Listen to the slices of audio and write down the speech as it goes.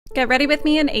Get ready with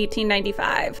me in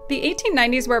 1895. The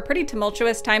 1890s were a pretty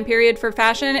tumultuous time period for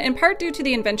fashion, in part due to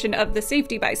the invention of the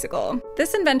safety bicycle.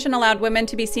 This invention allowed women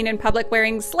to be seen in public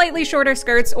wearing slightly shorter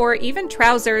skirts or even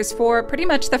trousers for pretty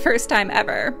much the first time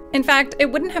ever. In fact, it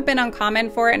wouldn't have been uncommon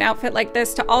for an outfit like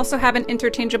this to also have an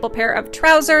interchangeable pair of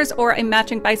trousers or a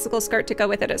matching bicycle skirt to go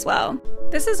with it as well.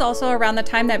 This is also around the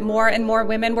time that more and more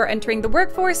women were entering the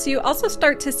workforce, so you also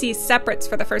start to see separates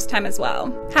for the first time as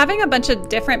well. Having a bunch of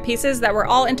different pieces that were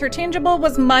all interchangeable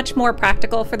was much more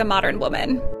practical for the modern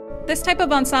woman. This type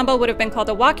of ensemble would have been called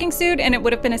a walking suit, and it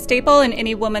would have been a staple in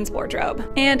any woman's wardrobe.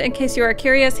 And in case you are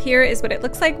curious, here is what it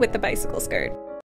looks like with the bicycle skirt.